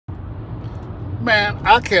Man,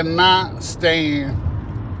 I cannot stand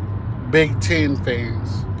Big Ten fans.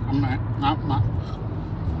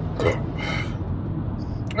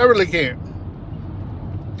 I really can't.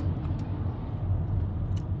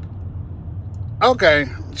 Okay,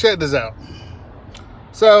 check this out.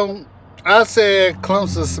 So, I said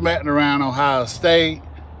Clemson smacked around Ohio State,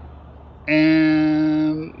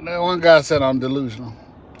 and that one guy said I'm delusional.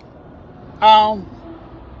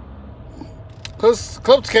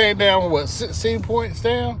 Clemson came down with what, 16 points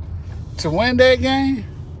down to win that game.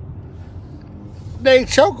 They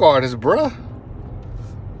choke artists, bruh.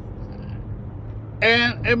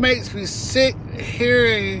 And it makes me sick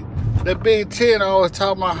hearing the Big Ten always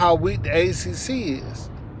talking about how weak the ACC is.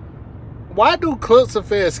 Why do Clemson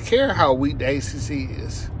fans care how weak the ACC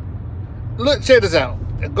is? Look, check this out.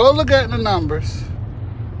 Go look at the numbers.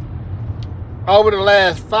 Over the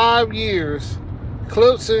last 5 years,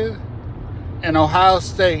 Clemson and Ohio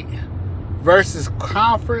State versus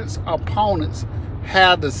conference opponents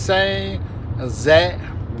have the same exact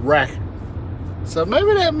record. So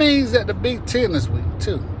maybe that means that the Big Ten is weak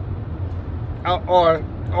too, or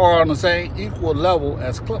on the same equal level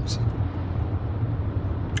as Clemson.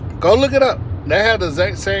 Go look it up. They have the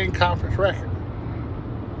exact same conference record.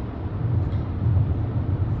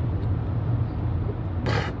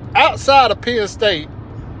 Outside of Penn State,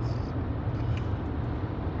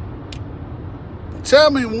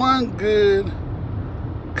 tell me one good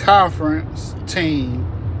conference team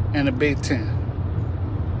in the Big Ten.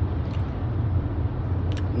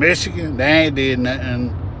 Michigan, they ain't did nothing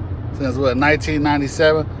since what,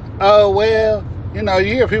 1997? Oh, well, you know,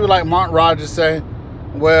 you hear people like Mark Rogers say,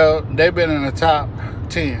 well, they've been in the top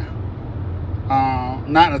 10.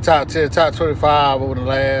 Not in the top 10, top 25 over the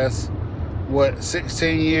last, what,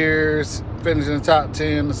 16 years, finishing the top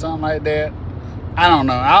 10 or something like that. I don't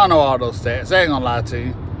know. I don't know all those stats. I ain't gonna lie to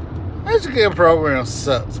you. Michigan program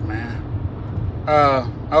sucks, man.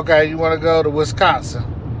 Okay, you want to go to Wisconsin.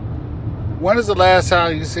 When is the last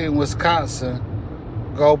time you seen Wisconsin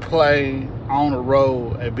go play on the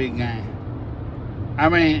road a big game? I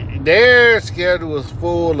mean, their schedule was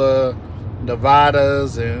full of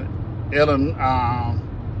Nevadas and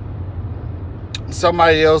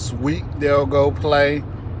somebody else week they'll go play.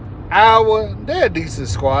 Iowa, they're a decent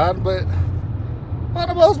squad, but for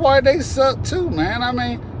the most part, they suck too, man. I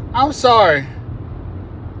mean, I'm sorry.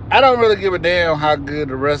 I don't really give a damn how good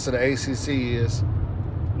the rest of the ACC is.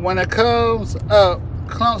 When it comes up,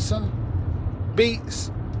 Clemson beats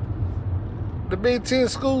the Big Ten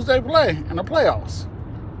schools they play in the playoffs.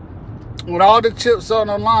 With all the chips on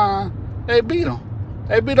the line, they beat them.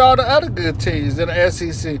 They beat all the other good teams in the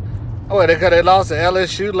SEC. Oh, because they lost to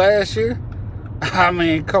LSU last year? I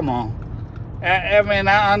mean, come on.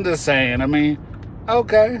 I'm just saying. I mean,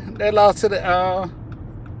 okay, they lost to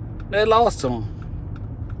they lost to them.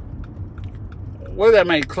 What did that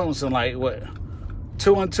make Clemson, like, what,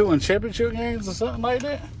 2-2 in championship games or something like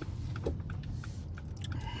that?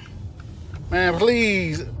 Man,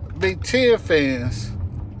 please, Big Ten fans,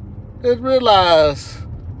 just realize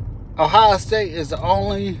Ohio State is the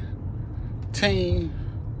only team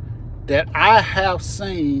that I have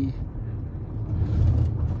seen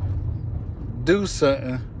do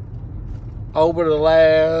something over the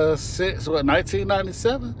last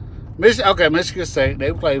 1997? Michigan State,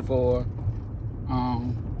 they played for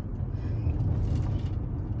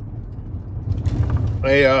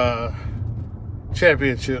a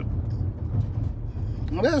championship.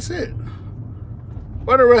 Well, that's it.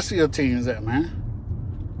 Where the rest of your teams at, man?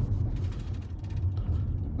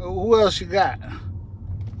 Who else you got?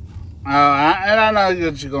 And I know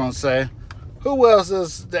what you're going to say. Who else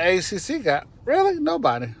does the ACC got? Really?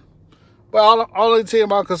 Nobody. But the only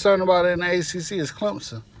team I'm concerned about in the ACC is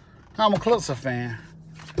Clemson. I'm a Clemson fan.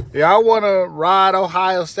 If y'all want to ride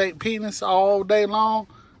Ohio State penis all day long,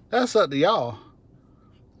 that's up to y'all.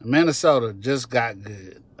 Minnesota just got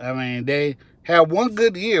good. I mean, they had one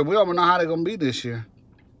good year. We don't even know how they're going to be this year.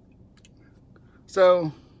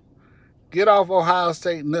 So, get off Ohio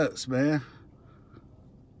State nuts, man.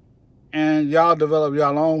 And y'all develop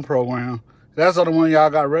y'all own program. That's the one y'all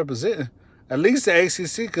got representing. At least the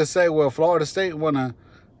ACC could say, well, Florida State won a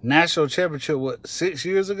national championship, what, 6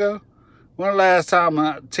 years ago? When the last time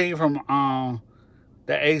a team from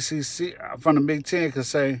the ACC, from the Big Ten, could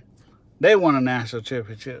say they won a national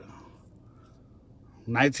championship?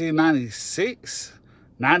 1996?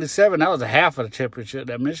 97, that was a half of the championship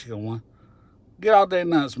that Michigan won. Get out there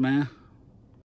nuts, man.